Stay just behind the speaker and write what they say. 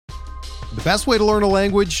The best way to learn a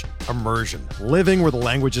language? Immersion. Living where the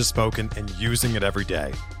language is spoken and using it every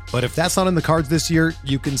day. But if that's not in the cards this year,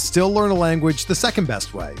 you can still learn a language the second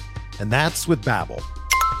best way, and that's with Babbel.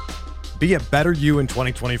 Be a better you in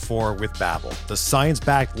 2024 with Babbel, the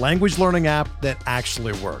science-backed language learning app that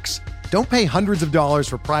actually works. Don't pay hundreds of dollars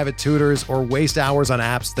for private tutors or waste hours on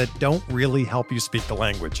apps that don't really help you speak the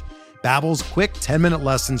language. Babbel's quick 10-minute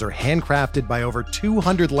lessons are handcrafted by over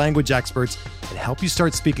 200 language experts and help you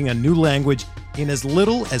start speaking a new language in as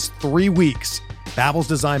little as 3 weeks. Babbel's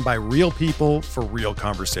designed by real people for real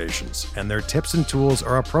conversations, and their tips and tools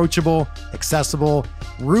are approachable, accessible,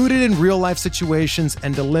 rooted in real-life situations,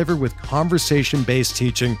 and delivered with conversation-based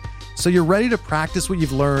teaching, so you're ready to practice what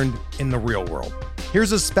you've learned in the real world.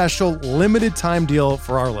 Here's a special limited-time deal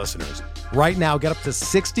for our listeners. Right now, get up to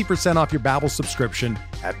 60% off your Babbel subscription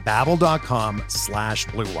at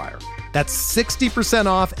babbel.com/Blue Wire. That's 60%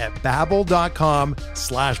 off at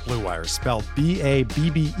babbel.com/Blue Wire, spelled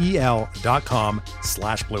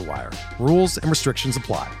BABBEL.com/Blue Wire. Rules and restrictions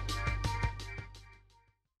apply.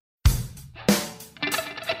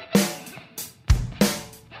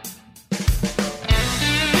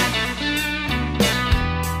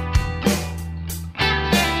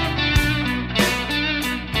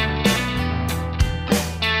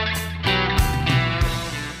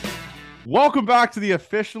 Welcome back to the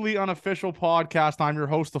Officially Unofficial podcast. I'm your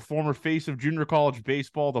host, the former face of junior college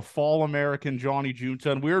baseball, the Fall American Johnny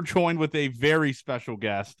Junta, and we're joined with a very special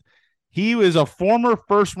guest. He is a former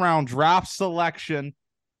first-round draft selection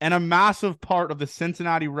and a massive part of the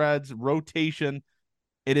Cincinnati Reds rotation.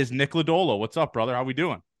 It is Nick Lodolo. What's up, brother? How we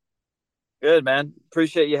doing? Good, man.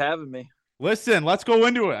 Appreciate you having me. Listen, let's go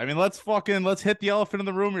into it. I mean, let's hit the elephant in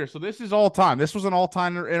the room here. So this is all time. This was an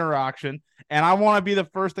all-time interaction. And I want to be the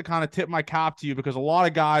first to kind of tip my cap to you because a lot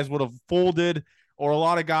of guys would have folded or a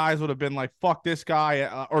lot of guys would have been like, fuck this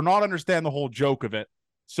guy, or not understand the whole joke of it.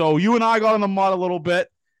 So you and I got in the mud a little bit,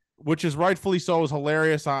 which is rightfully so. It was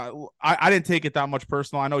hilarious. I didn't take it that much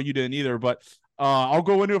personal. I know you didn't either, but I'll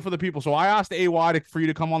go into it for the people. So I asked AY for you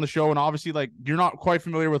to come on the show, and obviously, like, you're not quite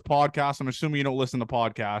familiar with podcasts. I'm assuming you don't listen to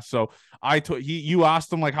podcasts. So you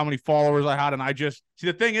asked him like how many followers I had, and I just see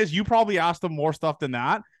the thing is you probably asked him more stuff than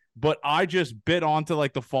that. But I just bit onto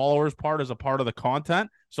like the followers part as a part of the content.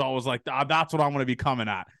 So I was like, that's what I'm going to be coming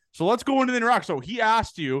at. So let's go into the interaction. So he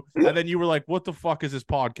asked you, and then you were like, what the fuck is this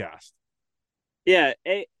podcast? Yeah.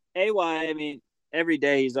 AY, I mean, every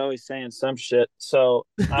day he's always saying some shit. So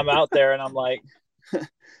I'm out there and I'm like,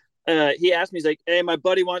 he asked me, he's like, hey, my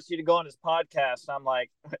buddy wants you to go on his podcast. I'm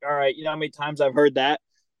like, all right. You know how many times I've heard that?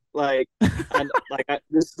 Like, and like,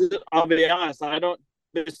 I'll be honest.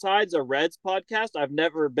 Besides a Reds podcast, I've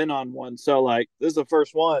never been on one. So like, this is the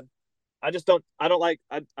first one. I just don't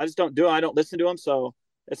do it. I don't listen to him. So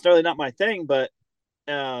it's really not my thing. But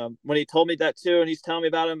when he told me that too, and he's telling me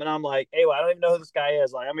about him, and I'm like, hey, well, I don't even know who this guy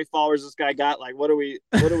is. Like, how many followers this guy got? Like, what are we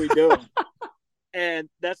doing? And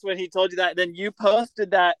that's when he told you that. Then you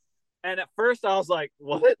posted that. And at first I was like,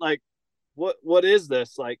 what? Like, what is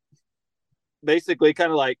this? Like, basically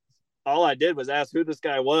kind of like all I did was ask who this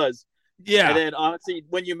guy was. Yeah. And then honestly,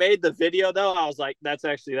 when you made the video though, I was like, that's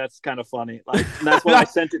kind of funny. Like, that's why I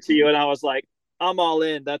sent it to you. And I was like, I'm all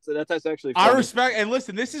in. That's actually funny. I respect. And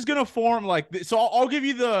listen, this is going to form like, so I'll give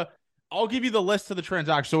you the list of the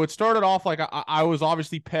transaction. So it started off like, I was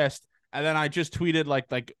obviously pissed. And then I just tweeted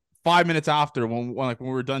like 5 minutes after when we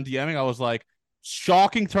were done DMing, I was like,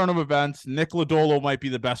 shocking turn of events. Nick Lodolo might be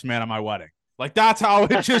the best man at my wedding. Like, that's how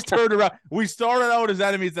it just turned around. We started out as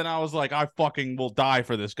enemies, and I was like, I fucking will die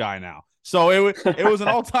for this guy now. So it was an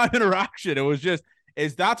all-time interaction. It was just,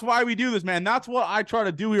 that's why we do this, man. That's what I try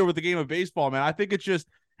to do here with the game of baseball, man. I think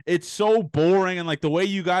it's so boring, and like the way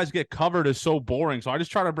you guys get covered is so boring. So I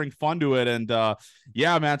just try to bring fun to it. And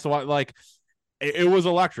yeah, man. So it was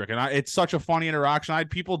electric, and it's such a funny interaction. I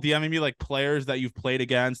had people DMing me like players that you've played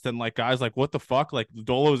against, and like guys like, what the fuck? Like,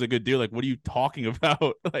 Dolo is a good dude. Like, what are you talking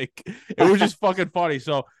about? Like, it was just fucking funny.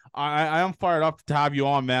 So I am fired up to have you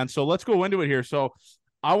on, man. So let's go into it here. So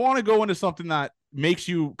I want to go into something that makes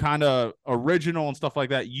you kind of original and stuff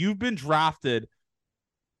like that. You've been drafted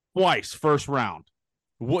twice, first round.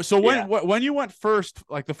 So when you went first,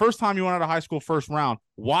 like the first time you went out of high school, first round,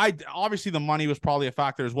 why? Obviously the money was probably a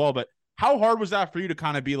factor as well, but how hard was that for you to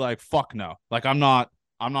kind of be like, fuck no, like I'm not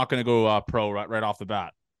going to go pro right off the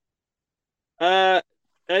bat?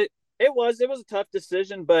 It was a tough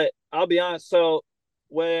decision, but I'll be honest. So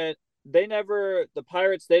when the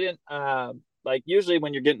Pirates, they didn't, like usually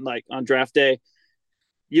when you're getting like on draft day,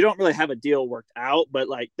 you don't really have a deal worked out, but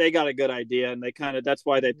like they got a good idea and they that's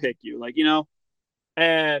why they pick you, like, you know,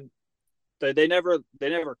 and they never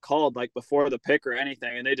called like before the pick or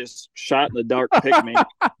anything, and they just shot in the dark picked me.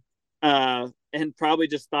 And probably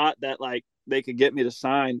just thought that like they could get me to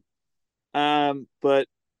sign. But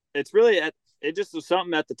it's really it just was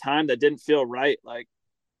something at the time that didn't feel right. Like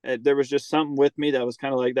there was just something with me that was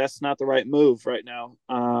kind of like, that's not the right move right now.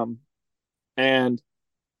 And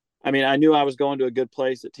I mean, I knew I was going to a good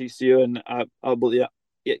place at TCU, and I believe,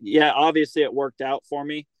 yeah, obviously it worked out for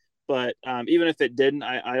me. But even if it didn't,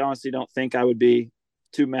 I honestly don't think I would be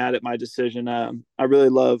too mad at my decision. I really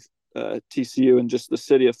love TCU and just the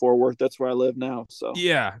city of Fort Worth. That's where I live now. So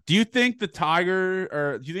Yeah. Do you think the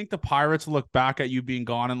Pirates look back at you being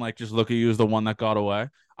gone and like just look at you as the one that got away?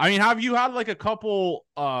 I mean, have you had like a couple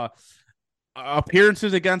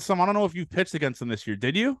appearances against them? I don't know if you've pitched against them this year.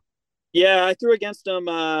 Did you? yeah, I threw against them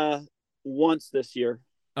once this year.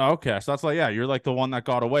 Oh, okay. So that's like, yeah, you're like the one that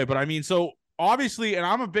got away. But I mean, so obviously, and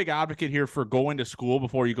I'm a big advocate here for going to school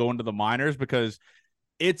before you go into the minors, because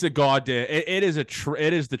it's a goddamn, it is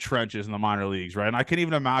the trenches in the minor leagues, right? And I can't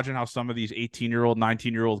even imagine how some of these 18-year-old,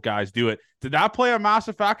 19-year-old guys do it. Did that play a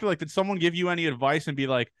massive factor? Like, did someone give you any advice and be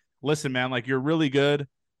like, listen, man, like, you're really good.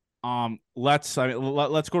 Let's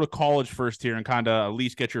go to college first here and kind of at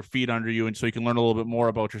least get your feet under you, and so you can learn a little bit more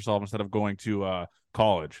about yourself instead of going to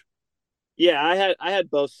college. Yeah, I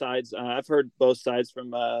had both sides. I've heard both sides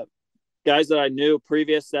from guys that I knew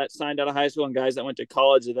previous that signed out of high school and guys that went to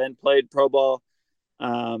college and then played pro ball.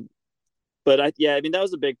 But I mean, that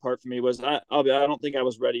was a big part for me. Was I don't think I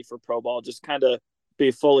was ready for pro ball. Just kind of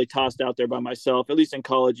be fully tossed out there by myself. At least in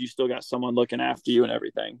college, you still got someone looking after you and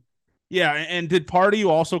everything. Yeah, and did part of you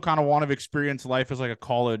also kind of want to experience life as like a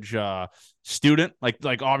college student? Like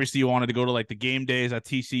obviously you wanted to go to like the game days at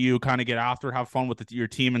TCU, kind of get after, have fun with your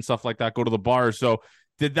team and stuff like that, go to the bars. So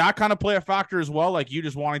did that kind of play a factor as well? Like you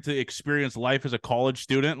just wanting to experience life as a college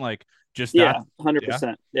student, like just yeah, that?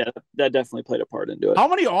 100%. Yeah, that definitely played a part into it. How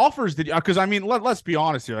many offers did you? Because I mean, let's be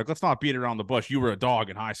honest here. Like, let's not beat around the bush. You were a dog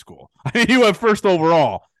in high school. I mean, you went first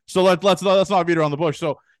overall. So let's not beat around the bush.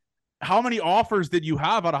 So how many offers did you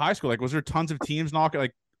have out of high school? Like, was there tons of teams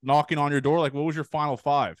knocking on your door? Like, what was your final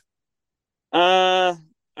five? I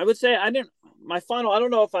would say I didn't. My final. I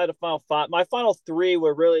don't know if I had a final five. My final three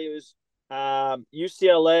were really, it was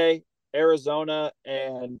UCLA, Arizona,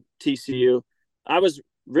 and TCU. I was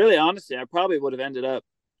really, honestly, I probably would have ended up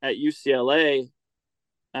at UCLA.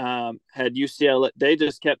 Had UCLA, they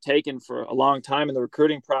just kept taking for a long time in the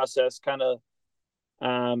recruiting process. Kind of,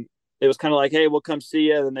 it was kind of like, hey, we'll come see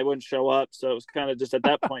you. Then they wouldn't show up. So it was kind of just at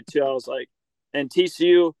that point too. I was like, and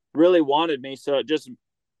TCU really wanted me. So it just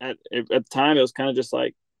at the time, it was kind of just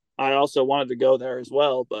like, I also wanted to go there as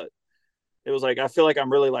well. But it was like, I feel like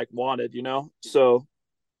I'm really like wanted, So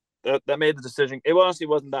that made the decision. It honestly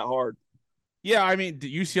wasn't that hard. Yeah, I mean,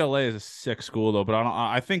 UCLA is a sick school though, but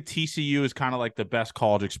I think TCU is kind of like the best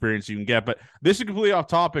college experience you can get. But this is completely off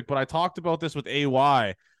topic, but I talked about this with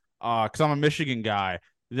AY because I'm a Michigan guy.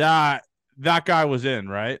 That guy was in,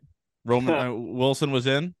 right? Roman Wilson was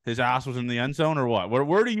in. His ass was in the end zone, or what?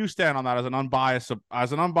 Where do you stand on that as an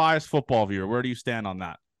unbiased football viewer? Where do you stand on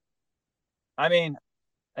that? I mean,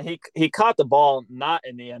 he caught the ball not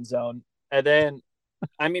in the end zone, and then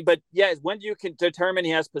I mean, but yeah, when you can determine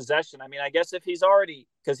he has possession. I mean, I guess if he's already,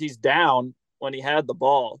 because he's down when he had the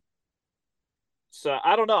ball. So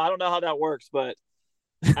I don't know. I don't know how that works, but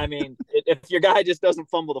I mean, if your guy just doesn't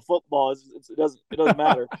fumble the football, it doesn't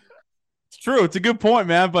matter. It's true. It's a good point,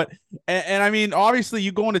 man. But and I mean, obviously,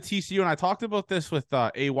 you go into TCU, and I talked about this with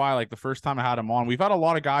AY like the first time I had him on. We've had a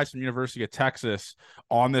lot of guys from University of Texas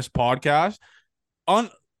on this podcast.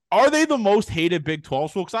 Are they the most hated Big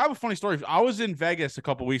 12 school? Because I have a funny story. I was in Vegas a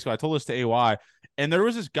couple weeks ago. I told this to AY, and there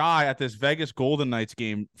was this guy at this Vegas Golden Knights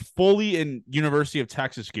game fully in University of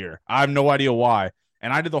Texas gear. I have no idea why.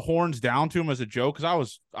 And I did the horns down to him as a joke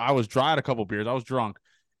because I was dry at a couple beers. I was drunk.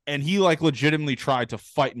 And he like legitimately tried to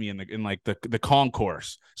fight me in the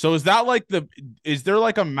concourse. So is there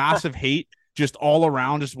like a massive hate just all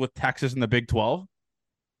around just with Texas and the Big 12?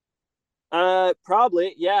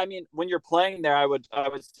 Probably. Yeah. I mean, when you're playing there, I would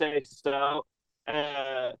say so.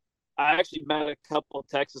 I actually met a couple of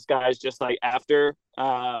Texas guys just like after,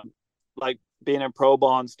 like being in pro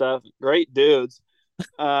ball and stuff. Great dudes.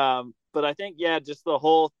 But I think, yeah, just the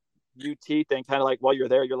whole UT thing, kind of like while you're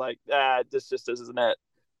there, you're like, this just isn't it.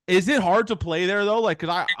 Is it hard to play there though? Like,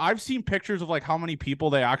 cause I've seen pictures of like how many people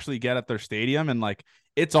they actually get at their stadium, and like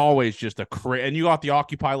it's always just and you got the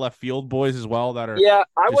Occupy Left Field boys as well that are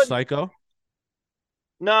just psycho.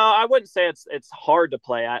 No, I wouldn't say it's hard to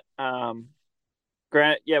play at.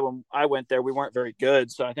 Granted, yeah, when I went there, we weren't very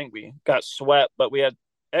good, so I think we got swept. But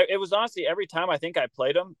it was honestly every time I think I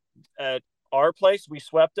played them, our place, we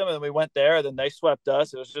swept them, and then we went there, and then they swept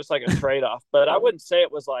us. It was just like a trade off. But I wouldn't say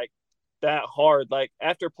it was like that hard. Like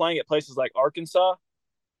after playing at places like Arkansas,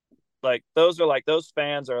 like those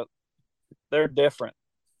fans they're different.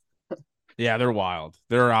 Yeah, they're wild.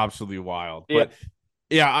 They're absolutely wild. Yeah. But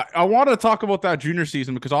yeah, I wanted to talk about that junior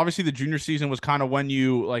season because obviously the junior season was kind of when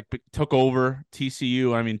you like took over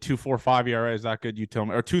TCU. I mean, 2.45 ERA, is that good? You tell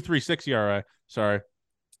me, or 2.36 ERA. Sorry.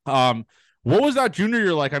 What was that junior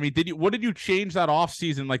year like? I mean, what did you change that off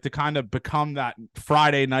season like to kind of become that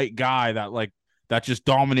Friday night guy that just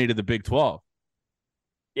dominated the Big 12?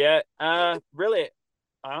 Yeah, really,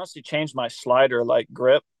 I honestly changed my slider like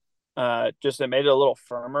grip. Just it made it a little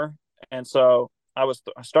firmer, and so I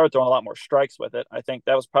started throwing a lot more strikes with it. I think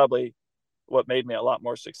that was probably what made me a lot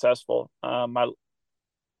more successful.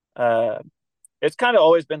 It's kind of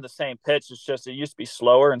always been the same pitch. It's just it used to be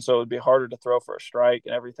slower, and so it would be harder to throw for a strike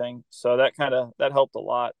and everything. So that helped a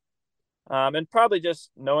lot. And probably just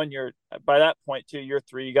knowing by that point too, year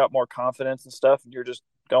 3, you got more confidence and stuff, and you're just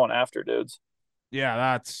going after dudes.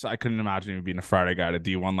 Yeah, I couldn't imagine you being a Friday guy to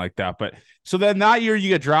D1 like that. But so then that year you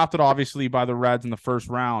get drafted, obviously, by the Reds in the first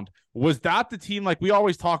round. Was that the team, like we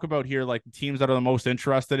always talk about here, like the teams that are the most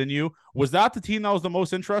interested in you? Was that the team that was the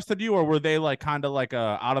most interested in you, or were they like kind of like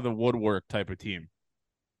a out of the woodwork type of team?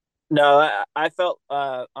 No, I felt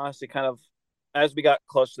honestly kind of as we got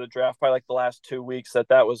close to the draft, probably like the last 2 weeks, that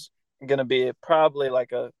was going to be probably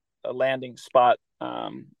like a landing spot. I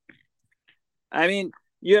mean,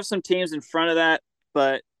 you have some teams in front of that,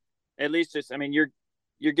 but at least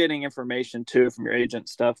you're getting information too from your agent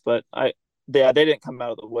stuff. But they didn't come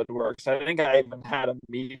out of the woodworks. I think I even had a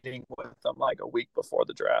meeting with them like a week before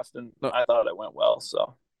the draft, and I thought it went well.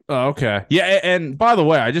 So. Oh, okay. Yeah, and by the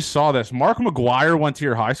way, I just saw this. Mark McGwire went to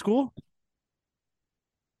your high school?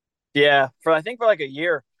 Yeah, I think for like a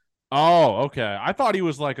year. Oh, okay. I thought he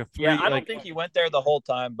was like a 3. Yeah, I don't think he went there the whole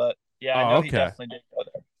time, but yeah, I know he definitely did go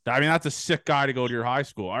there. I mean, that's a sick guy to go to your high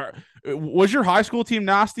school. Was your high school team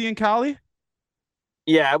nasty in Cali?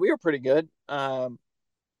 Yeah, we were pretty good.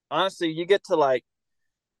 Honestly, you get to like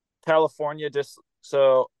California, just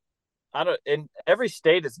so I don't. In every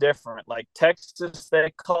state is different. Like Texas,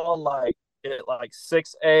 they call like it like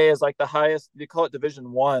 6A is like the highest. They call it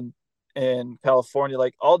Division 1 in California.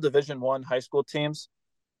 Like all Division 1 high school teams,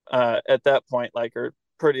 at that point, like are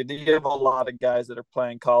pretty. You have a lot of guys that are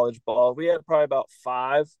playing college ball. We had probably about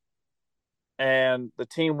 5, and the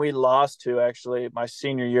team we lost to actually my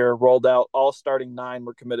senior year rolled out. All starting 9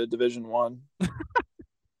 were committed Division 1.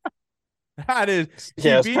 That is,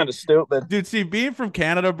 it's kind of stupid, dude. See, being from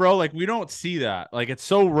Canada, bro, like we don't see that. Like it's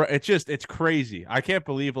crazy. I can't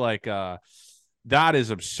believe like that is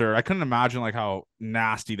absurd. I couldn't imagine like how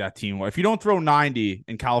nasty that team was. If you don't throw 90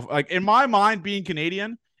 in California, like in my mind, being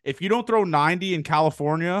Canadian, if you don't throw 90 in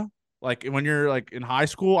California, like when you're like in high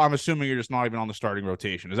school, I'm assuming you're just not even on the starting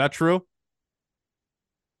rotation. Is that true?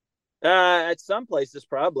 At some places,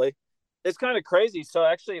 probably. It's kind of crazy. So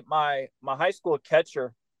actually, my high school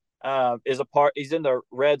catcher. He's in the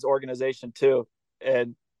Reds organization too,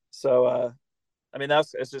 and so I mean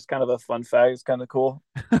it's just kind of a fun fact. It's kind of cool.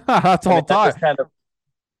 That's all time.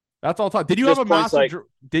 That's all time. Did you have a massive?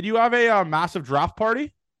 Did you have a massive draft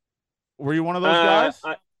party? Were you one of those guys?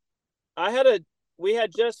 We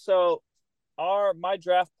had just my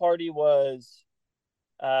draft party was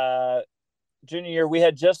junior year. We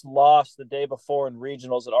had just lost the day before in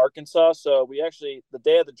regionals at Arkansas, so we actually the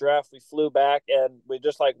day of the draft we flew back and we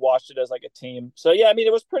just like watched it as like a team. So yeah, I mean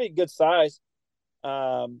it was pretty good size,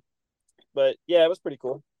 but yeah, it was pretty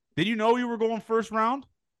cool. Did you know you were going first round?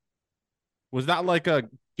 Was that like a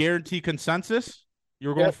guaranteed consensus? You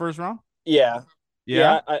were going first round? Yeah.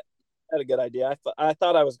 I had a good idea. I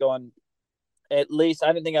thought I was going at least.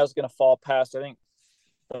 I didn't think I was going to fall past. I think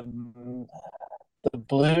the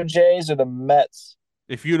Blue Jays or the Mets.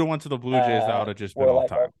 If you'd have went to the Blue Jays, that would have just been all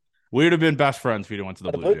time. We would have been best friends if you'd have went to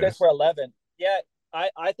the Blue Jays. Blue Jays were 11. Yeah,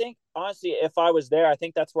 I think honestly, if I was there, I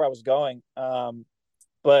think that's where I was going.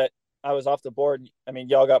 But I was off the board. I mean,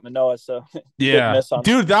 y'all got Manoah, so yeah,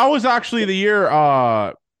 dude, that was actually the year.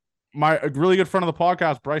 My really good friend of the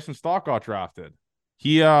podcast, Bryson Stock, got drafted.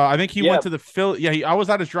 I think he went to the Philly. Yeah, I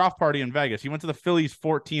was at his draft party in Vegas. He went to the Phillies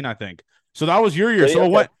 14, I think. So that was your year. So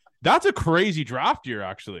what? That's a crazy draft year,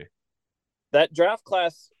 actually. That draft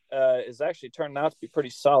class is actually turning out to be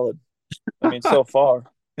pretty solid. I mean, so far.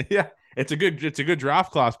 Yeah, it's a good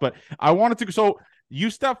draft class. But I wanted to. So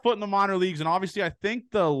you step foot in the minor leagues, and obviously, I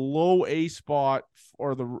think the low A spot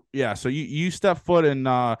So you step foot in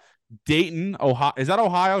Dayton, Ohio. Is that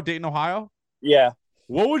Ohio? Dayton, Ohio? Yeah.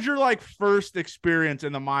 What was your like first experience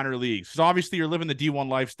in the minor leagues? Because obviously, you're living the D1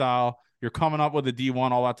 lifestyle. You're coming up with the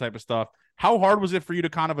D1, all that type of stuff. how hard was it for you to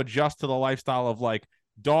kind of adjust to the lifestyle of like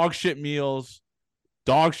dog shit meals,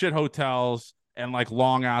 dog shit hotels, and like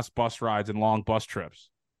long ass bus rides and long bus trips?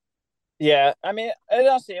 Yeah, I mean,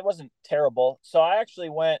 honestly, it wasn't terrible. So I actually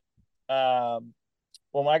went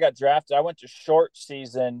when I got drafted. I went to short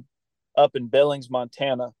season up in Billings,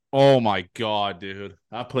 Montana. Oh my god, dude.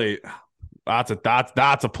 That's a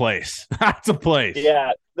place. That's a place.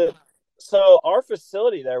 Yeah, so our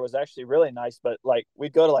facility there was actually really nice, but like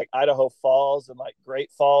we'd go to like Idaho Falls and like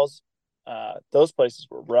Great Falls. Those places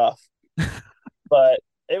were rough, but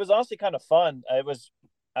it was honestly kind of fun. It was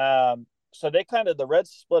so the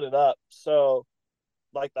Reds split it up. So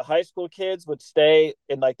like the high school kids would stay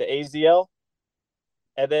in like the AZL,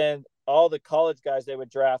 and then all the college guys they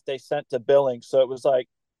would draft they sent to Billings. So it was like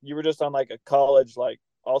you were just on like a college like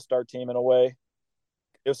all-star team in a way.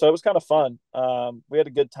 So it was kind of fun. We had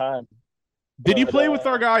a good time. Did you But play with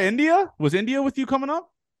our guy India? Was India with you coming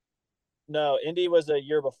up? no, Indy was a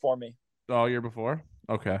year before me. Oh, year before.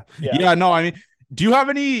 Okay. Yeah. Yeah. No, I mean, do you have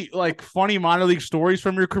any like funny minor league stories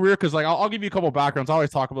from your career? Because like I'll give you a couple of backgrounds. I always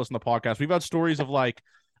talk about this in the podcast. We've had stories of like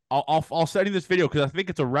I'll send you this video because I think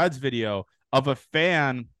it's a Reds video of a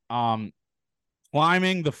fan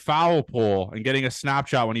climbing the foul pole and getting a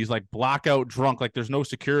snapshot when he's like blackout drunk, like there's no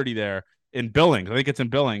security there in Billings. I think it's in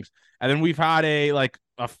Billings. And then we've had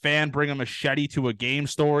a fan bring a machete to a game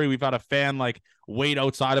story. We've had a fan like wait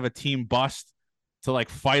outside of a team bus to like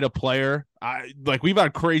fight a player. We've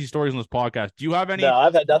had crazy stories on this podcast. Do you have any? No,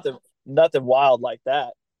 I've had nothing wild like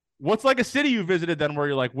that. What's like a city you visited then where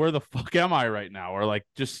you're like, where the fuck am I right now? Or like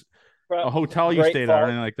just a hotel you stayed at or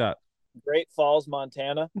anything like that? Great Falls,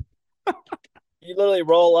 Montana. You literally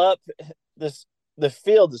roll up. The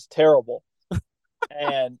field is terrible,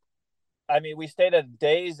 and I mean we stayed at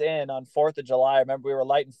Days Inn on 4th of July. I remember we were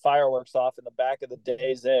lighting fireworks off in the back of the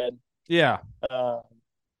Days Inn. Yeah.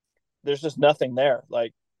 There's just nothing there.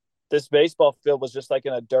 Like this baseball field was just like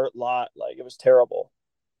in a dirt lot. Like it was terrible.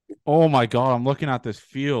 Oh my god, I'm looking at this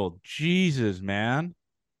field. Jesus, man.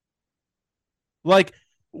 Like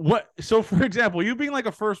what? So for example, you being like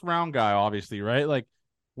a first round guy, obviously, right? Like,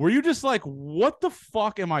 were you just like, what the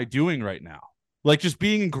fuck am I doing right now? Like just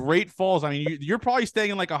being in Great Falls. I mean, you're probably staying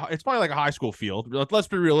in it's probably like a high school field. Let's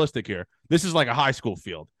be realistic here. This is like a high school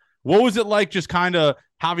field. What was it like just kind of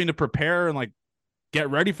having to prepare and like get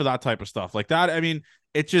ready for that type of stuff like that? I mean,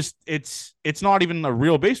 it's not even a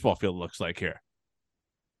real baseball field, looks like here.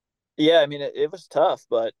 Yeah, I mean it was tough,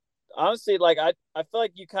 but honestly, like I feel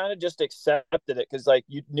like you kind of just accepted it because like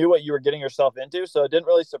you knew what you were getting yourself into, so it didn't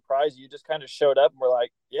really surprise you. You just kind of showed up and were like,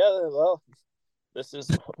 yeah, well, this is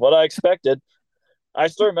what I expected. I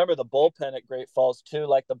still remember the bullpen at Great Falls too.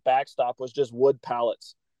 Like the backstop was just wood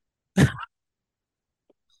pallets.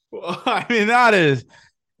 Well, I mean, that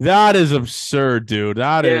is absurd, dude.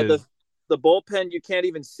 That is the bullpen. You can't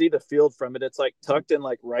even see the field from it. It's like tucked in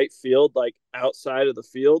like right field, like outside of the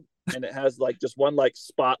field, and it has like just one like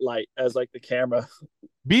spotlight as like the camera.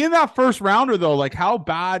 Being that first rounder though, like how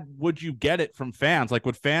bad would you get it from fans? Like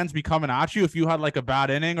would fans be coming at you if you had like a bad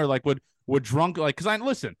inning, or like would drunk like? Because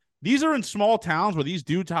listen. These are in small towns where these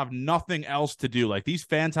dudes have nothing else to do. Like these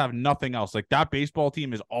fans have nothing else. Like that baseball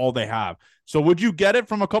team is all they have. So would you get it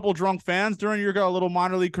from a couple drunk fans during your little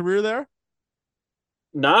minor league career there?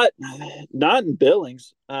 Not in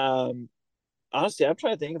Billings. Honestly, I'm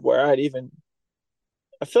trying to think of where I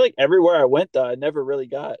feel like everywhere I went though, I never really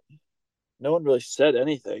got. No one really said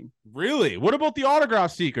anything. Really? What about the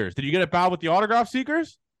autograph seekers? Did you get it bad with the autograph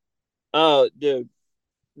seekers? Oh, dude.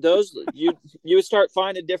 Those you would start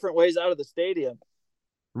finding different ways out of the stadium.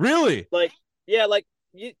 Really? Like, yeah, like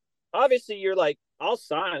you obviously you're like, I'll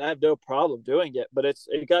sign. I have no problem doing it. But it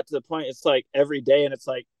got to the point it's like every day and it's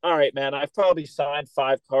like, all right, man, I've probably signed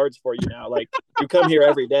 5 cards for you now. Like you come here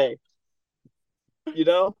every day. You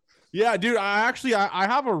know? Yeah, dude. I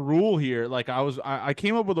have a rule here. Like I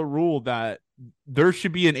came up with a rule that there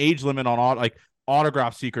should be an age limit on like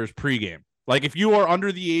autograph seekers pregame. Like if you are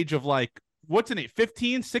under the age of like what's an age,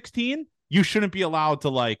 15, 16, you shouldn't be allowed to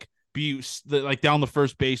like be like down the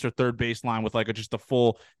first base or third base line with like just a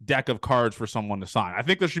full deck of cards for someone to sign. I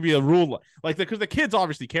think there should be a rule like that because the kids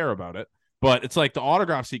obviously care about it, but it's like the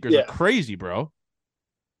autograph seekers are crazy, bro.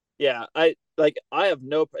 Yeah, I have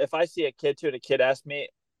no. If I see a kid too, and a kid asks me,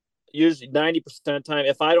 usually 90% of the time,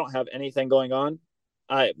 if I don't have anything going on,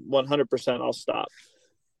 I 100% I'll stop.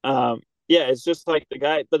 Yeah, it's just like the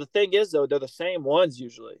guy. But the thing is, though, they're the same ones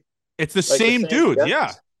usually. It's the same dudes,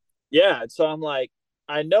 yeah. Yeah, so I'm like,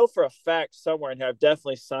 I know for a fact somewhere in here I've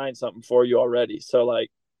definitely signed something for you already. So like,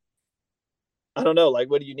 I don't know. Like,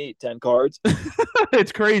 what do you need? 10 cards?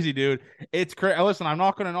 It's crazy, dude. It's crazy. Listen, I'm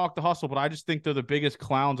not going to knock the hustle, but I just think they're the biggest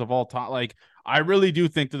clowns of all time. Like, I really do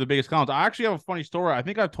think they're the biggest clowns. I actually have a funny story. I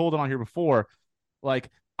think I've told it on here before. Like,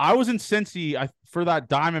 I was in Cincy for that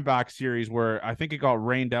Diamondback series where I think it got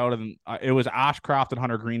rained out, and it was Ashcraft and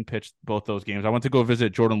Hunter Green pitched both those games. I went to go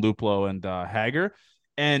visit Jordan Luplow and Hager,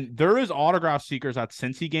 and there is autograph seekers at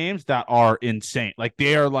Cincy games that are insane. Like,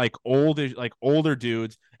 they are like older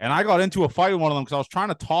dudes. And I got into a fight with one of them because I was trying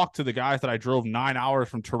to talk to the guys that I drove 9 hours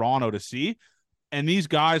from Toronto to see. And these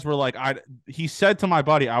guys were like, he said to my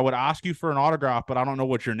buddy, I would ask you for an autograph, but I don't know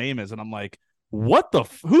what your name is. And I'm like, what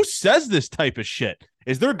who says this type of shit?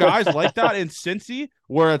 Is there guys like that in Cincy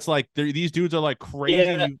where it's like these dudes are like crazy?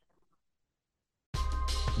 Yeah.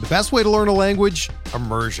 The best way to learn a language?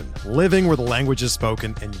 Immersion. Living where the language is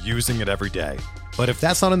spoken and using it every day. But if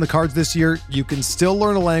that's not in the cards this year, you can still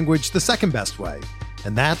learn a language the second best way.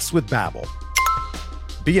 And that's with Babbel.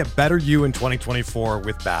 Be a better you in 2024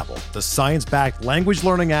 with Babbel, the science-backed language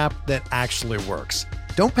learning app that actually works.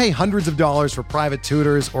 Don't pay hundreds of dollars for private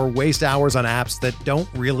tutors or waste hours on apps that don't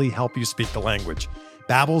really help you speak the language.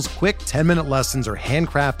 Babbel's quick 10-minute lessons are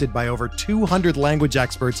handcrafted by over 200 language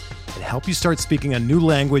experts and help you start speaking a new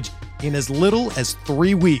language in as little as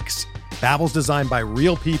 3 weeks. Babbel's designed by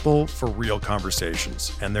real people for real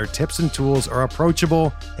conversations, and their tips and tools are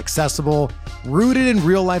approachable, accessible, rooted in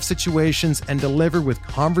real-life situations, and delivered with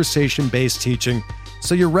conversation-based teaching,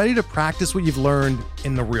 so you're ready to practice what you've learned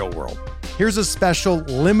in the real world. Here's a special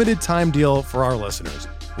limited-time deal for our listeners.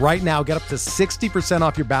 Right now, get up to 60%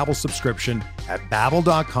 off your Babbel subscription at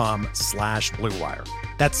babbel.com/BlueWire.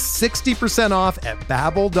 That's 60% off at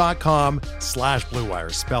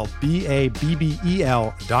babbel.com/BlueWire, spelled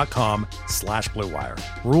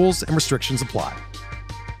BABBEL.com/BlueWire. Rules and restrictions apply.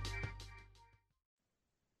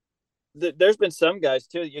 There's been some guys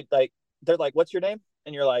too. They're like, "What's your name?"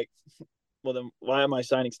 And you're like, "Well, then why am I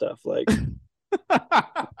signing stuff?" Like,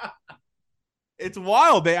 it's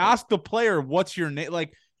wild. They ask the player, "What's your name?"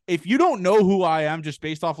 Like, if you don't know who I am just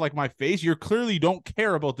based off like my face, you clearly don't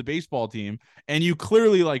care about the baseball team, and you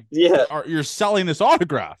clearly you're selling this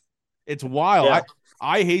autograph. It's wild. Yeah.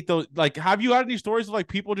 I hate those. Like, have you had any stories of like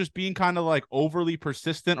people just being kind of like overly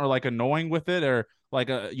persistent or like annoying with it, or like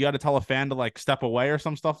you had to tell a fan to like step away or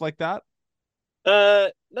some stuff like that?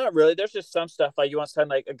 Not really. There's just some stuff like you want to send,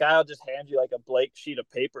 like a guy will just hand you like a blank sheet of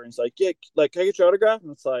paper and it's like, "Yeah, like, can I get your autograph?" And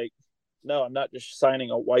it's like, "No, I'm not just signing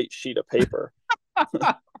a white sheet of paper."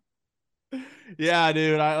 Yeah,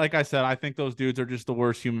 dude. Like I said, I think those dudes are just the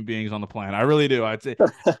worst human beings on the planet. I really do. I'd say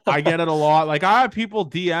I get it a lot. Like, I have people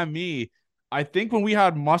DM me. I think when we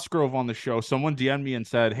had Musgrove on the show, someone DM'd me and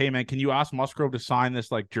said, "Hey man, can you ask Musgrove to sign this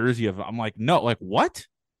like jersey of?" I'm like, "No, like what?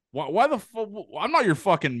 Why the fuck? I'm not your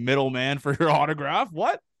fucking middleman for your autograph.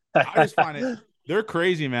 What?" I just find it. They're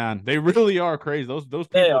crazy, man. They really are crazy. Those people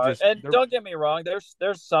They are. just. And don't get me wrong,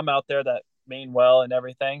 there's some out there that mean well and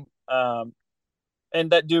everything, and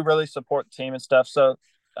that do really support the team and stuff. So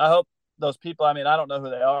I hope those people. I mean, I don't know who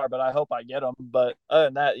they are, but I hope I get them. But other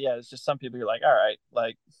than that, yeah, it's just some people you're like, all right,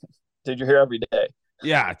 like, dude, you're here every day.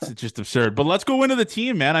 Yeah, it's just absurd. But let's go into the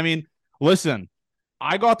team, man. I mean, listen,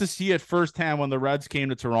 I got to see it firsthand when the Reds came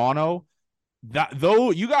to Toronto. That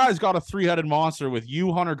though you guys got a three-headed monster with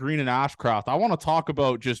you, Hunter Green, and Ashcraft. I want to talk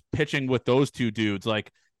about just pitching with those two dudes.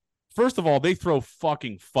 Like, first of all, they throw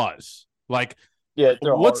fucking fuzz. Like, Yeah,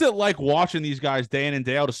 what's it like watching these guys day in and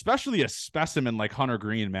day out, especially a specimen like Hunter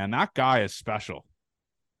Green, man? That guy is special.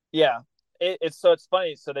 Yeah, it's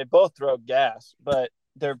funny. So they both throw gas, but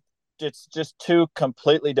it's just two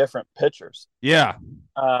completely different pitchers. Yeah.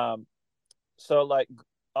 So like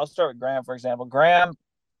I'll start with Graham, for example. Graham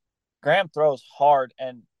throws hard,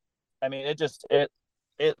 and I mean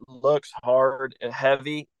it looks hard and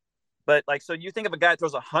heavy, but like, so you think of a guy that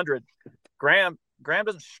throws 100. Graham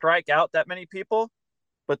doesn't strike out that many people,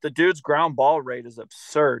 but the dude's ground ball rate is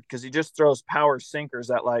absurd because he just throws power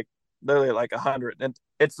sinkers at like literally like 100, and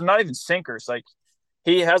it's not even sinkers. Like,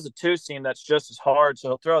 he has a two-seam that's just as hard, so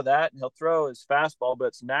he'll throw that, and he'll throw his fastball, but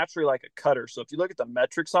it's naturally like a cutter. So if you look at the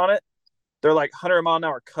metrics on it, they're like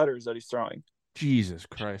 100-mile-an-hour cutters that he's throwing. Jesus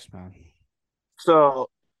Christ, man. So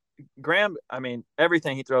Graham, I mean,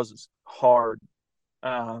 everything he throws is hard.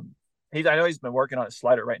 I know he's been working on his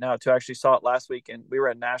slider right now too. I actually saw it last week, and we were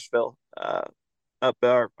at Nashville. Up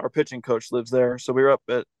our pitching coach lives there, so we were up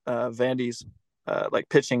at Vandy's like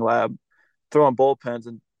pitching lab, throwing bullpens,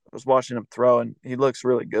 and I was watching him throw, and he looks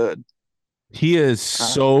really good. He is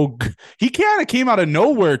so good. He kind of came out of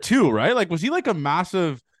nowhere too, right? Like, was he like a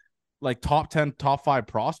massive, like top 10, top 5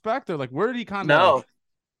 prospect, or like where did he kind of? No,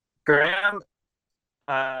 Graham.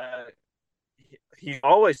 he's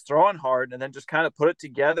always throwing hard, and then just kind of put it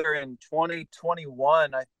together in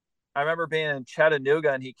 2021. I remember being in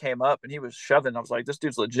Chattanooga and he came up and he was shoving. I was like, this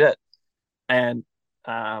dude's legit. And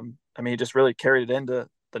I mean, he just really carried it into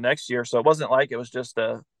the next year. So it wasn't like it was just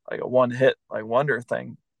a one hit like wonder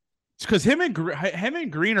thing. It's because him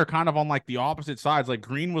and Green are kind of on like the opposite sides. Like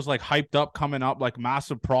Green was like hyped up coming up, like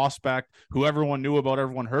massive prospect who everyone knew about,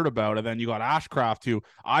 everyone heard about. And then you got Ashcraft, who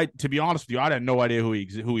to be honest with you, I had no idea who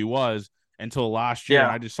he was until last year. Yeah.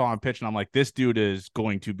 And I just saw him pitch and I'm like, this dude is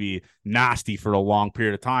going to be nasty for a long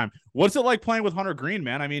period of time. What's it like playing with Hunter Green,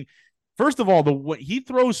 man? I mean, first of all, what he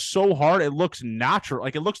throws so hard, it looks natural.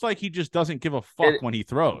 Like it looks like he just doesn't give a fuck when he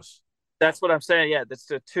throws. That's what I'm saying. Yeah, that's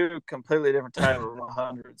the two completely different type of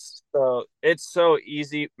 100s. So it's so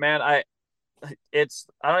easy, man. I don't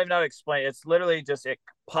even know how to explain. It's literally just it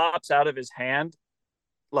pops out of his hand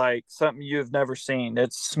like something you've never seen.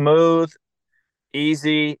 It's smooth,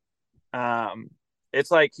 easy.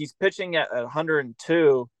 It's like he's pitching at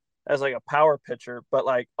 102 as like a power pitcher, but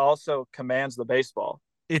like also commands the baseball.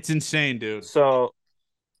 It's insane, dude. So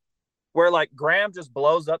where like Graham just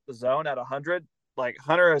blows up the zone at 100. Like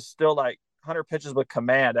Hunter is still like Hunter pitches with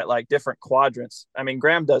command at like different quadrants. I mean,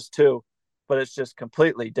 Graham does too, but it's just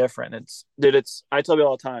completely different. I tell you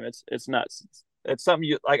all the time, it's nuts. It's something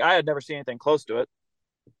you like. I had never seen anything close to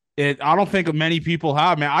it. I don't think many people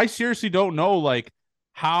have, man. I seriously don't know like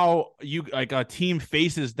how you like a team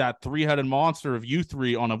faces that three-headed monster of you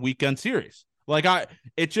three on a weekend series. Like I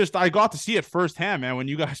got to see it firsthand, man. When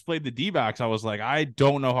you guys played the D-backs, I was like, I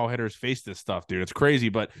don't know how hitters face this stuff, dude. It's crazy.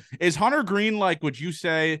 But is Hunter Green, like, would you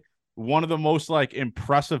say one of the most like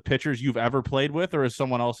impressive pitchers you've ever played with, or is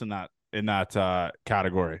someone else in that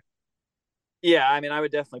category? Yeah, I mean, I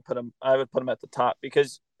would definitely put him at the top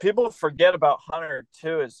because people forget about Hunter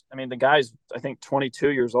too. I mean, the guy's I think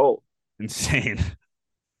 22 years old. Insane.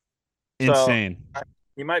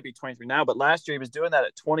 He might be 23 now, but last year he was doing that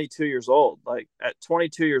at 22 years old. Like at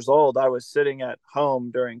 22 years old, I was sitting at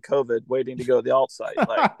home during COVID waiting to go to the alt site.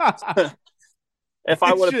 Like if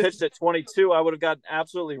I would have pitched at 22, I would have gotten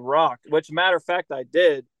absolutely rocked, which matter of fact, I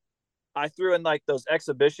did. I threw in like those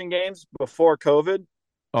exhibition games before COVID.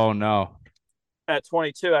 Oh no. At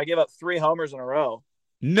 22, I gave up 3 homers in a row.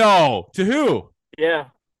 No. To who? Yeah.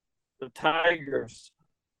 The Tigers.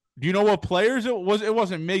 Do you know what players it was? It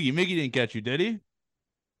wasn't Miggy. Miggy didn't get you, did he?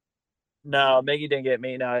 No, Miggy didn't get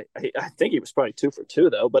me. No, I think he was probably 2 for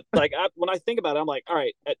 2 though. But like when I think about it, I'm like, all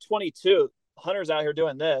right, at 22, Hunter's out here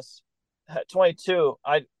doing this. At 22,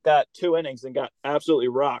 I got 2 innings and got absolutely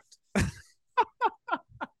rocked.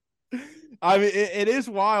 I mean, it is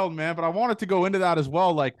wild, man. But I wanted to go into that as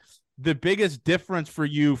well. Like the biggest difference for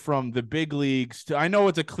you from the big leagues to, I know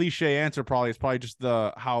it's a cliche answer, probably. It's probably just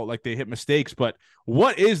how like they hit mistakes. But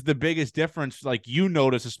what is the biggest difference? Like you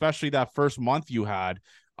notice, especially that first month you had.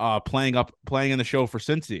 Playing in the show for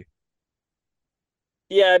Cincy.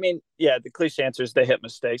 Yeah, I mean, yeah, the cliche answer is they hit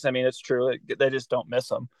mistakes. I mean, it's true. They just don't miss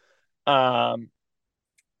them.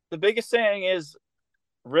 The biggest thing is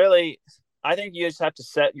really, I think you just have to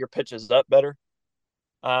set your pitches up better.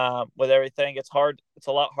 With everything, it's hard. It's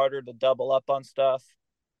a lot harder to double up on stuff.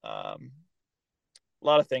 A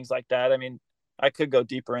lot of things like that. I mean, I could go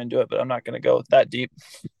deeper into it, but I'm not going to go that deep.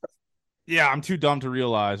 Yeah, I'm too dumb to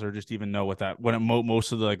realize or just even know what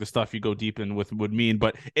most of the stuff you go deep in with would mean.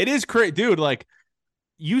 But it is crazy, dude. Like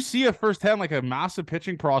you see it firsthand, like a massive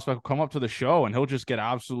pitching prospect come up to the show and he'll just get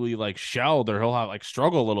absolutely like shelled or he'll have like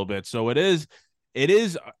struggle a little bit. So it is.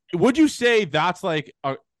 Would you say that's like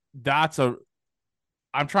I'm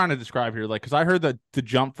trying to describe here, like, because I heard that the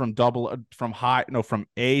jump from from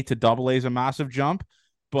A to double A is a massive jump,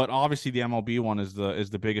 but obviously the MLB one is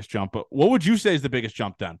the biggest jump. But what would you say is the biggest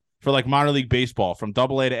jump then for like minor league baseball from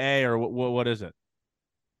double A to A, or what is it?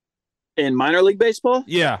 In minor league baseball?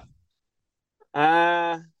 Yeah.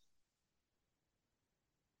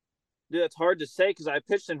 Dude, it's hard to say because I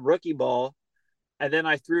pitched in rookie ball and then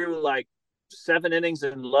I threw like 7 innings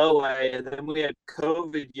in low A, and then we had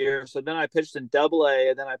COVID year. So then I pitched in double A,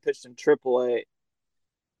 and then I pitched in triple A.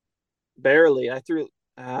 Barely. I threw.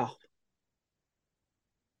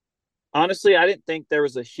 Honestly, I didn't think there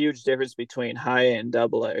was a huge difference between high A and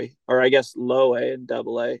double A, or I guess low A and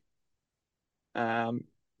double A.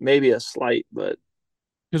 Maybe a slight, but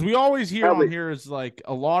because we always hear on here is like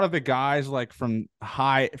a lot of the guys like from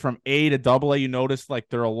A to double A, you notice like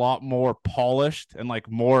they're a lot more polished and like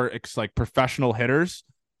more like professional hitters.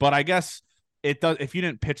 But I guess it does, if you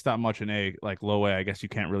didn't pitch that much in A, like low A, I guess you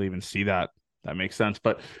can't really even see that. That makes sense.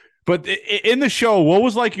 But in the show, what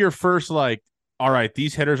was like your first like, all right,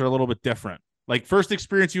 these hitters are a little bit different. Like first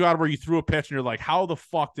experience you had where you threw a pitch and you're like, how the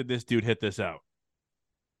fuck did this dude hit this out?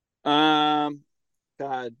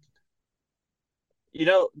 God,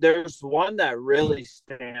 there's one that really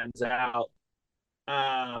stands out.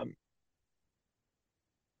 Um,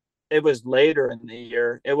 it was later in the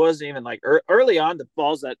year. It wasn't even like early on. The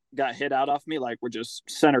balls that got hit out off me like were just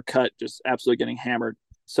center cut, just absolutely getting hammered.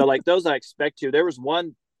 So like those I expect to. There was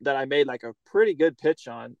one that I made like a pretty good pitch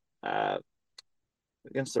on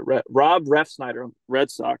against the Rob Refsnyder Red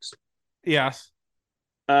Sox. Yes.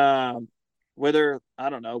 Whether I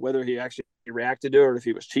don't know whether he actually reacted to it or if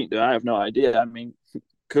he was cheating to it, I have no idea. I mean,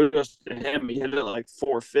 kudos to him. He hit it like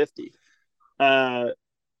 450. I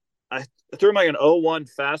threw him like an 0-1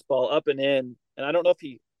 fastball up and in, and I don't know if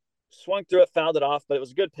he swung through it, fouled it off, but it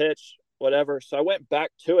was a good pitch, whatever. So I went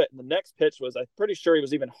back to it, and the next pitch was, I'm pretty sure he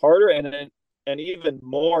was even harder and even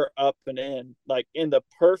more up and in, like in the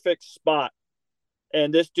perfect spot.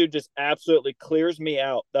 And this dude just absolutely clears me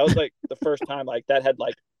out. That was like the first time like that had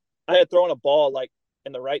like I had thrown a ball like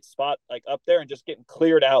in the right spot, like up there and just getting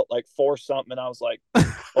cleared out like for something. And I was like,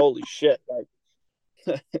 holy shit. Like,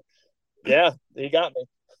 yeah, he got me.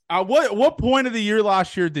 What point of the year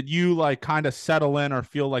last year did you like kind of settle in or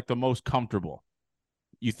feel like the most comfortable,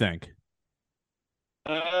 you think?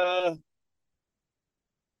 Honestly,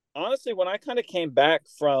 when I kind of came back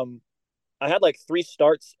from, I had like 3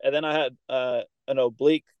 starts and then I had an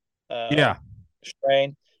oblique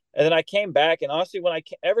strain. And then I came back, and honestly,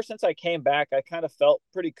 ever since I came back, I kind of felt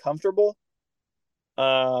pretty comfortable.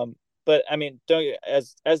 But I mean,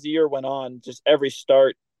 as the year went on, just every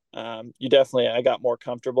start, I got more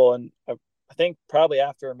comfortable, and I think probably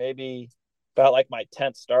after maybe about like my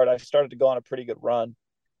 10th start, I started to go on a pretty good run.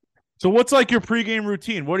 So what's like your pregame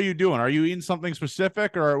routine? What are you doing? Are you eating something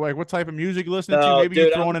specific, or like what type of music you listening to? Maybe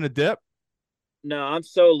you're throwing in a dip. No, I'm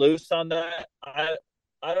so loose on that.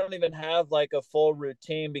 I don't even have like a full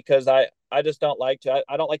routine because I just don't like to.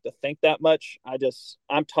 I don't like to think that much.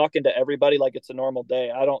 I'm talking to everybody like it's a normal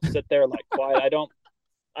day. I don't sit there like quiet. I don't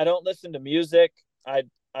listen to music. I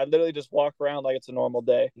literally just walk around like it's a normal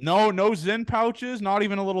day. No Zen pouches, not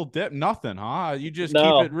even a little dip, nothing, huh? You just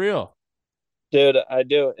keep it real. Dude, I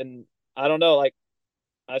do. And I don't know, like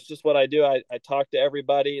that's just what I do. I talk to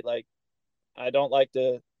everybody. Like I don't like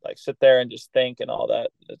to like sit there and just think and all that.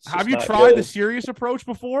 Have you tried the serious approach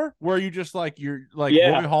before where you just like you're like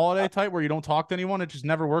Roy Holiday type where you don't talk to anyone? It just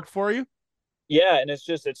never worked for you? Yeah, and it's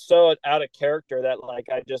so out of character that like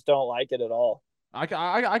I just don't like it at all. I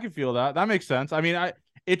can feel that. That makes sense. I mean, I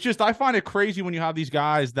find it crazy when you have these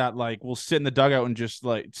guys that like will sit in the dugout and just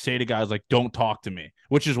like say to guys like don't talk to me,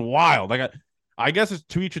 which is wild. Like I guess it's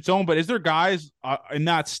to each its own, but is there guys in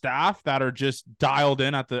that staff that are just dialed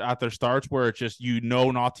in at their starts where it's just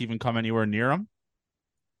not to even come anywhere near them?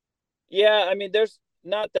 Yeah, I mean, there's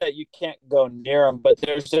not that you can't go near them, but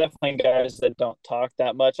there's definitely guys that don't talk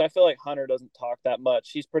that much. I feel like Hunter doesn't talk that much.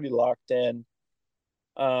 He's pretty locked in.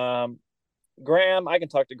 Graham, I can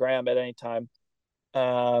talk to Graham at any time.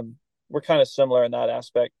 We're kind of similar in that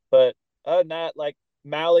aspect, but other than that, like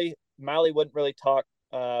Mally wouldn't really talk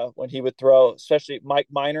when he would throw, especially Mike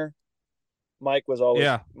Minor. Mike was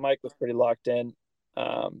pretty locked in.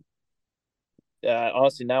 Yeah,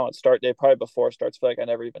 honestly, now on start day, probably before starts, I feel like I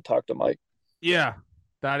never even talked to Mike. Yeah,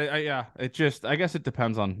 it just, I guess it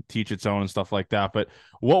depends on teach its own and stuff like that. But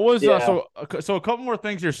what was so a couple more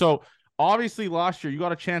things here. So obviously last year you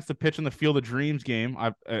got a chance to pitch in the Field of Dreams game.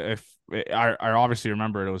 I obviously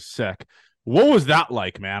remember it was sick. What was that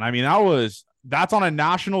like, man? I mean, that's on a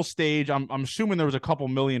national stage. I'm assuming there was a couple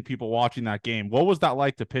million people watching that game. What was that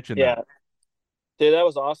like to pitch in that? Dude, that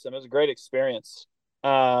was awesome. It was a great experience.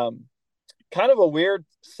 Kind of a weird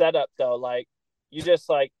setup though. Like you just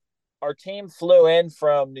like our team flew in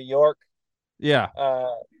from New York. Yeah.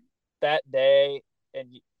 That day, and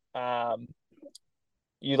you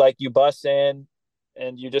bus in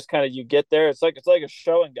and you just kind of you get there. It's like a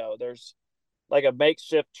show and go. There's like a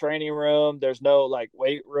makeshift training room. There's no like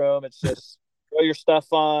weight room. It's just throw your stuff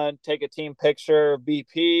on, take a team picture,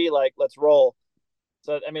 BP, like let's roll.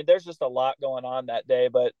 So I mean, there's just a lot going on that day,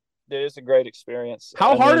 but it is a great experience.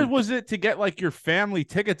 How hard was it to get like your family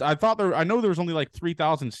tickets? I know there was only like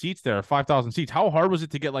 3,000 seats there, 5,000 seats. How hard was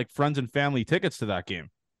it to get like friends and family tickets to that game?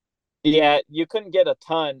 Yeah, you couldn't get a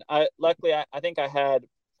ton. Luckily I think I had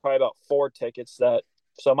probably about 4 tickets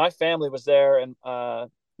so my family was there, and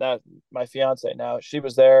that my fiance now, she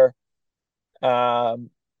was there.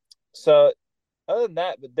 So other than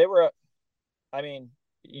that, but I mean,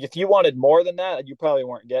 if you wanted more than that, you probably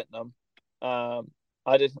weren't getting them.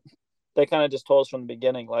 They kind of just told us from the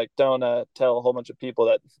beginning, like, don't tell a whole bunch of people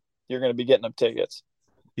that you're going to be getting them tickets.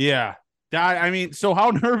 Yeah. I mean, so how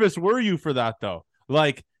nervous were you for that though?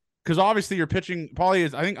 Like, because obviously you're pitching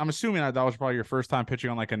I'm assuming that was probably your first time pitching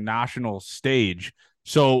on like a national stage.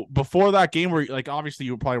 So before that game, where like obviously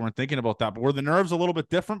you probably weren't thinking about that, but were the nerves a little bit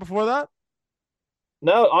different before that?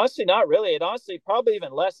 No, honestly, not really. It honestly probably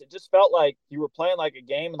even less. It just felt like you were playing like a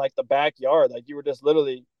game in like the backyard. Like you were just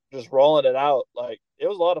literally just rolling it out. Like it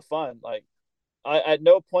was a lot of fun. Like I at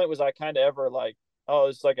no point was I kind of ever like, oh,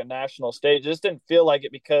 it's like a national stage. It just didn't feel like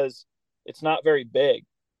it because it's not very big.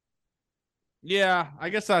 Yeah, I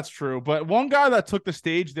guess that's true. But one guy that took the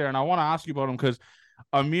stage there, and I want to ask you about him because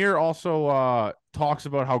Amir also talks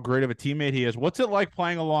about how great of a teammate he is. What's it like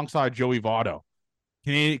playing alongside Joey Votto,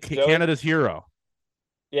 Joey, Canada's hero?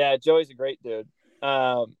 yeah, Joey's a great dude.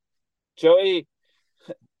 Joey,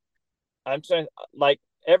 I'm trying like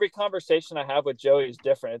every conversation I have with Joey is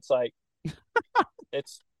different. It's like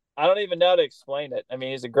it's I don't even know how to explain it. I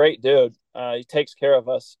mean, he's a great dude. He takes care of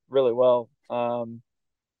us really well.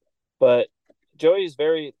 But Joey's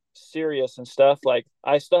very serious and stuff. Like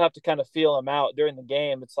I still have to kind of feel him out during the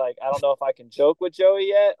game. It's like I don't know if I can joke with Joey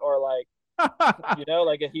yet or like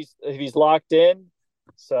like if he's locked in.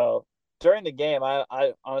 So during the game,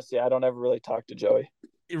 I honestly I don't ever really talk to Joey.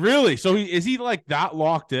 Really? So is he like that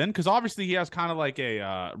locked in? Because obviously he has kind of like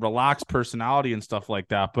a relaxed personality and stuff like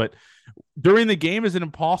that. But during the game, is it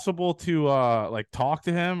impossible to like talk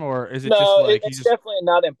to him, or is it just No, like he it's just definitely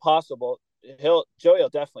not impossible. Joey will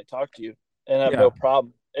definitely talk to you and have yeah? no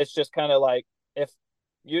problem. It's just kind of like if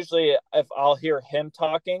I'll hear him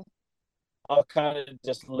talking, I'll kind of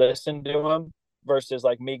just listen to him versus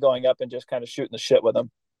like me going up and just kind of shooting the shit with him.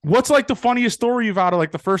 What's like the funniest story you've had of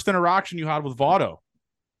like the first interaction you had with Votto?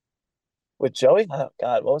 With Joey, oh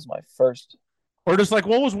God, what was my first? Or just like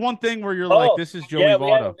what was one thing where you're like, Oh, this is Joey yeah, we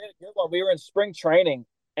Votto? had a good one. We were in spring training,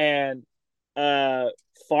 and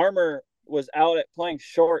Farmer was out at playing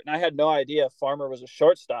short, and I had no idea Farmer was a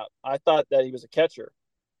shortstop. I thought that he was a catcher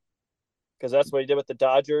because that's what he did with the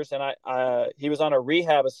Dodgers. And he was on a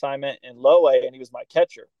rehab assignment in Low A, and he was my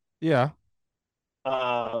catcher. Yeah.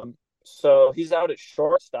 So he's out at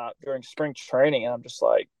shortstop during spring training, and I'm just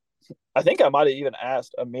like, I think I might have even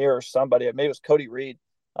asked Amir or somebody, maybe it was Cody Reed.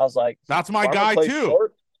 I was like, That's my Farmer guy plays too.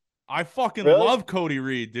 short. I fucking Really? love Cody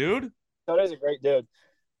Reed, dude. Cody's a great dude.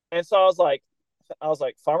 And so I was like,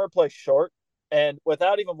 Farmer plays short. And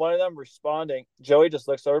without even one of them responding, Joey just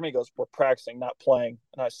looks over me and goes, we're practicing, not playing.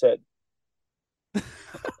 And I said,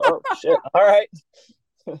 oh, shit. All right.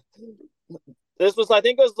 I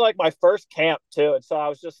think it was like my first camp too. And so I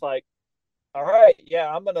was just like, all right,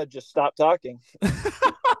 yeah, I'm going to just stop talking.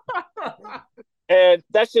 And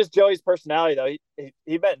that's just Joey's personality, though.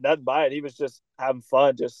 He meant nothing by it. He was just having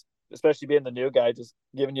fun, just especially being the new guy, just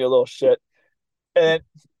giving you a little shit. And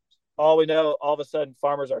all we know, all of a sudden,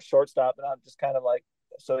 Farmer's our shortstop, and I'm just kind of like,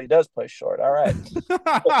 so he does play short. All right.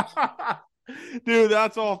 Dude,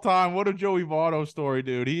 that's all time. What a Joey Votto story,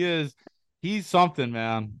 dude. He's something,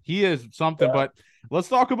 man. He is something. Yeah. But let's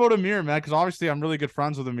talk about Amir, man, because obviously I'm really good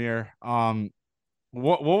friends with Amir.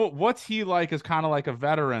 What's he like as kind of like a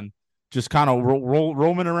veteran, just kind of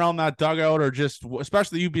roaming around that dugout, or just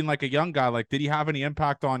especially you being like a young guy? Like, did he have any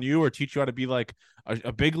impact on you or teach you how to be like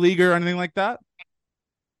a big leaguer or anything like that?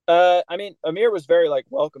 I mean, Amir was very like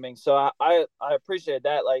welcoming, so I appreciated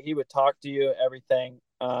that. Like he would talk to you, everything.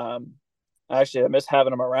 Actually, I miss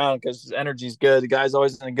having him around because his energy's good. The guy's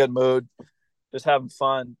always in a good mood, just having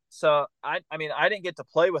fun. So I mean, I didn't get to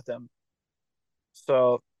play with him,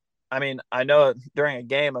 so I mean, I know during a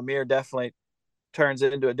game, Amir definitely turns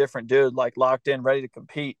into a different dude, like locked in, ready to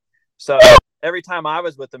compete. So every time I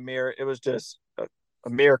was with Amir, it was just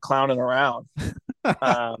Amir clowning around.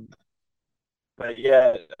 Um, but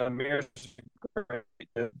yeah, Amir's great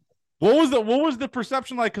dude. What was the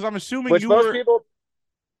perception like? Because I'm assuming Which you most were. people,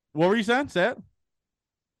 What were you saying? Say it.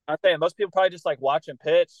 I think most people probably just like watch him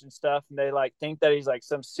pitch and stuff, and they like think that he's like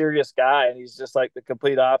some serious guy, and he's just like the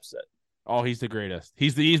complete opposite. Oh, he's the greatest.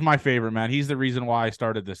 He's my favorite, man. He's the reason why I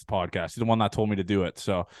started this podcast. He's the one that told me to do it.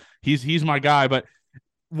 So he's my guy. But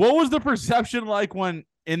what was the perception like when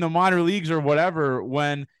in the minor leagues or whatever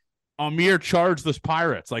when Amir charged the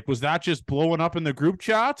Pirates? Like, was that just blowing up in the group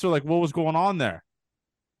chats, or like what was going on there?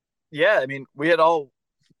 Yeah, I mean, we had all.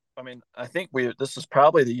 I mean, I think we. This was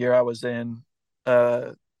probably the year I was in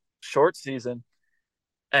short season,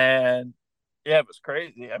 and yeah, it was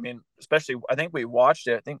crazy. I mean, especially I think we watched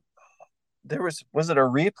it. I think there was it a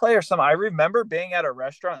replay or something? I remember being at a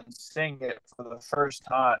restaurant and seeing it for the first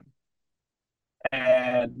time.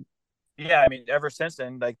 And yeah, I mean, ever since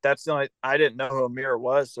then, like that's the only I didn't know who Amir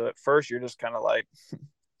was. So at first you're just kind of like,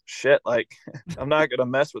 shit, like I'm not gonna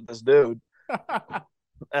mess with this dude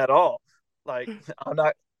at all. Like I'm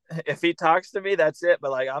not if he talks to me, that's it. But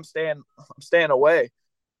like I'm staying away.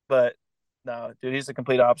 But no, dude, he's the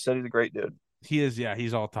complete opposite. He's a great dude. He is, yeah,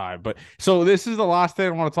 he's all time. But so this is the last thing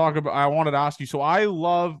I want to talk about. I wanted to ask you. So I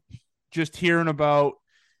love just hearing about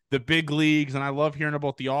the big leagues, and I love hearing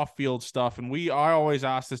about the off-field stuff. And I always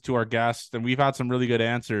ask this to our guests, and we've had some really good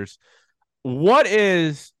answers.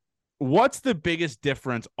 What's the biggest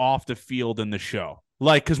difference off the field in the show?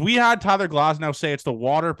 Like, because we had Tyler Glasnow say it's the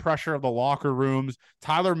water pressure of the locker rooms.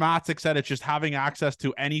 Tyler Matzik said it's just having access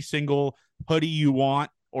to any single hoodie you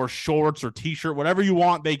want, or shorts or t-shirt, whatever you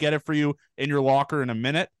want, they get it for you in your locker in a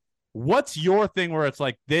minute. What's your thing where it's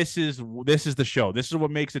like, this is the show. This is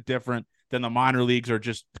what makes it different than the minor leagues or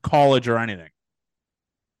just college or anything?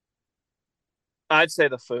 I'd say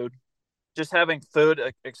the food. Just having food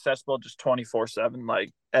accessible just 24/7,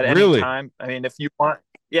 like at Really? any time. I mean, if you want,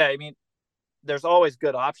 yeah, I mean, there's always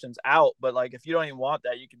good options out, but like if you don't even want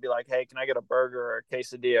that, you could be like, hey, can I get a burger or a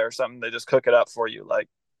quesadilla or something? They just cook it up for you. Like,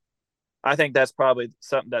 I think that's probably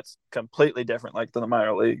something that's completely different, like than the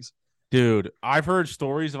minor leagues. Dude, I've heard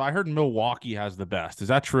stories I heard Milwaukee has the best. Is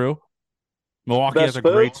that true? Milwaukee Best has a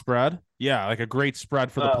food? great spread? Yeah, like a great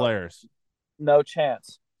spread for the players. No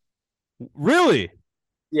chance. Really?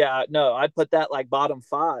 Yeah, no, I'd put that like bottom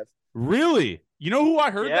 5. Really? You know who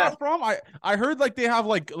I heard Yeah. that from? I heard like they have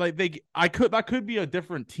that could be a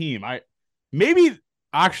different team. Maybe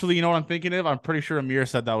actually, you know what I'm thinking of? I'm pretty sure Amir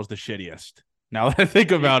said that was the shittiest. Now that I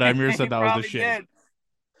think about it, Amir said that was the shittiest.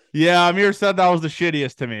 Yeah, Amir said that was the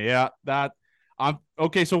shittiest to me. Yeah, I'm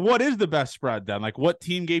okay. So what is the best spread then? Like, what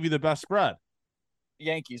team gave you the best spread?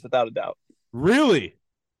 Yankees, without a doubt. Really?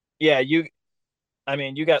 Yeah, you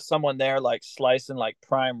got someone there like slicing like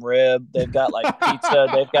prime rib. They've got like pizza.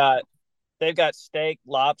 They've got steak,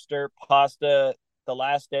 lobster, pasta. The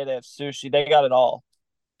last day they have sushi. They got it all.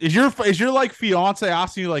 Is your like fiance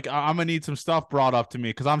asking you like, I'm gonna need some stuff brought up to me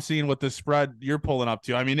because I'm seeing what this spread you're pulling up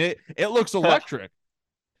to? I mean, it looks electric.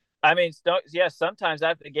 I mean, yeah, sometimes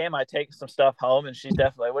after the game I take some stuff home and she's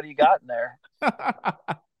definitely, what do you got in there?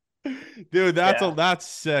 Dude, that's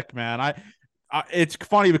sick, man. It's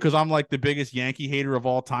funny because I'm like the biggest Yankee hater of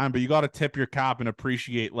all time, but you got to tip your cap and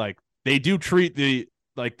appreciate, like, they do treat the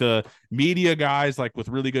media guys like with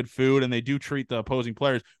really good food, and they do treat the opposing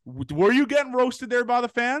players. Were you getting roasted there by the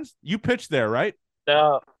fans? You pitched there, right?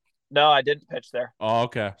 No, I didn't pitch there. Oh,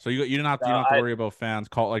 okay. So you don't have to worry about fans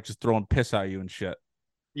just throwing piss at you and shit.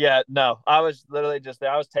 Yeah, no, I was literally just there.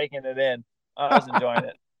 I was taking it in. I was enjoying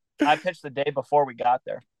it. I pitched the day before we got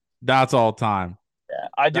there. That's all time. Yeah,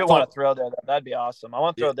 I do want to throw there, though. That'd be awesome. I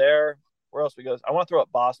want to throw there. Where else we go? I want to throw at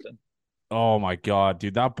Boston. Oh my god,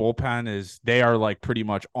 dude, that bullpen they are like pretty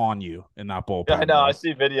much on you in that bullpen. Yeah, I know. Bro. I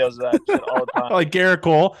see videos of that shit all the time. Like Garrett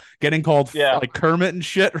Cole getting called like Kermit and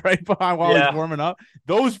shit right behind while he's warming up.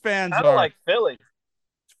 Those fans are like Philly.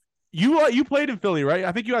 You played in Philly, right?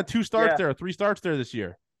 I think you had 2 starts there, 3 starts there this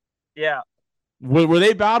year. Yeah. Were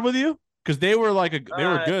they bad with you? Because they were they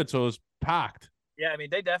were good, so it was packed. Yeah, I mean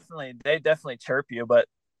they definitely chirp you, but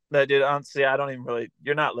dude, honestly, I don't even really.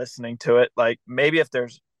 You're not listening to it. Like maybe if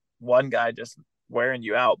there's one guy just wearing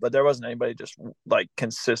you out, but there wasn't anybody just like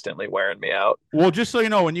consistently wearing me out. Well, just so you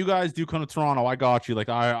know, when you guys do come to Toronto, I got you. Like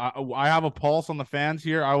I have a pulse on the fans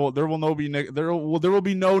here. There will be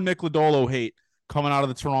no Nick Lodolo hate coming out of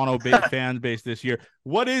the Toronto fan base this year.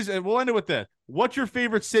 We'll end it with this. What's your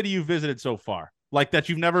favorite city you visited so far? Like that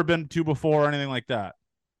you've never been to before or anything like that?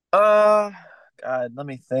 God, let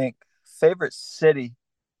me think. Favorite city.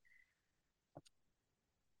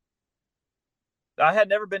 I had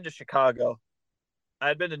never been to Chicago. I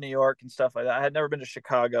had been to New York and stuff like that. I had never been to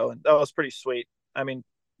Chicago, and that was pretty sweet. I mean,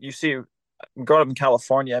 you see, growing up in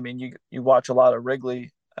California, I mean, you watch a lot of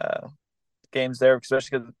Wrigley games there,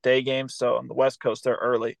 especially the day games. So on the West Coast, they're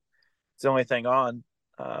early. It's the only thing on.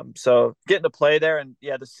 So getting to play there, and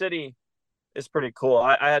yeah, the city is pretty cool.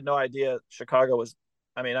 I had no idea Chicago was.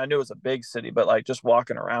 I mean, I knew it was a big city, but like just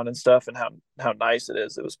walking around and stuff, and how nice it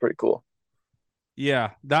is, it was pretty cool. Yeah,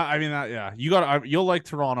 you'll like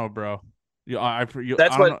Toronto, bro.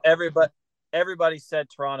 That's what everybody said.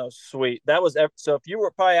 Toronto's sweet. That was so. If you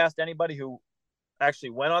were probably asked anybody who actually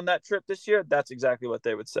went on that trip this year, that's exactly what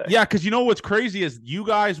they would say. Yeah, because you know what's crazy is you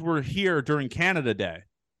guys were here during Canada Day,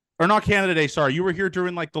 or not Canada Day. Sorry, you were here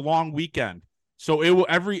during like the long weekend. So it will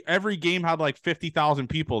every game had like 50,000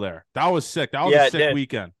 people there. That was sick. That was a sick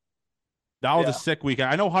weekend. That was a sick weekend.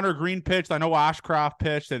 I know Hunter Green pitched. I know Ashcraft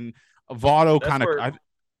pitched, and Votto kind of.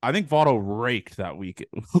 I think Votto raked that week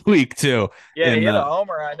too. Yeah, he had a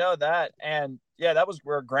homer. I know that, and yeah, that was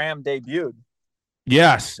where Graham debuted.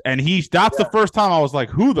 Yes, and that's the first time I was like,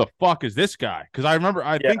 "Who the fuck is this guy?" Because I remember,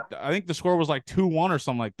 I think the score was like 2-1 or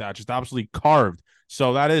something like that, just absolutely carved.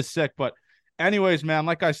 So that is sick. But anyways, man,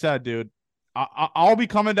 like I said, dude, I'll be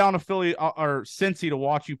coming down to Philly or Cincy to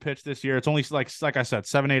watch you pitch this year. It's only like I said,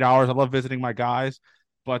 7-8 hours. I love visiting my guys,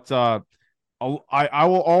 but I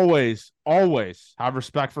will always have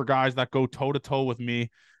respect for guys that go toe to toe with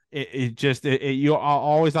me. I'll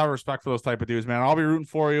always have respect for those type of dudes, man. I'll be rooting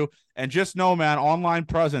for you, and just know, man, online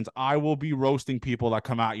presence, I will be roasting people that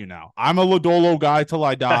come at you now. I'm a Lodolo guy till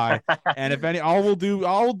I die, and if any, I'll do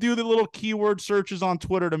the little keyword searches on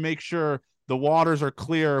Twitter to make sure the waters are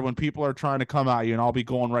clear when people are trying to come at you, and I'll be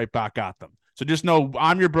going right back at them. So just know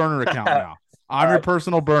I'm your burner account now. I'm your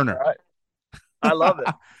personal burner. All right. I love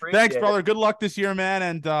it. Thanks, brother. Good luck this year, man.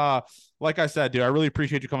 And like I said, dude, I really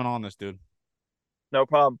appreciate you coming on this, dude. No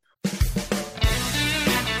problem.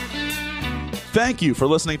 Thank you for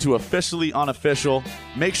listening to Officially Unofficial.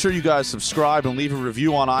 Make sure you guys subscribe and leave a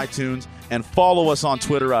review on iTunes, and follow us on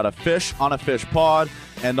Twitter at @OnAfishPod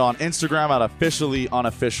and on Instagram at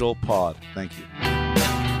OfficiallyUnofficialPod. Thank you.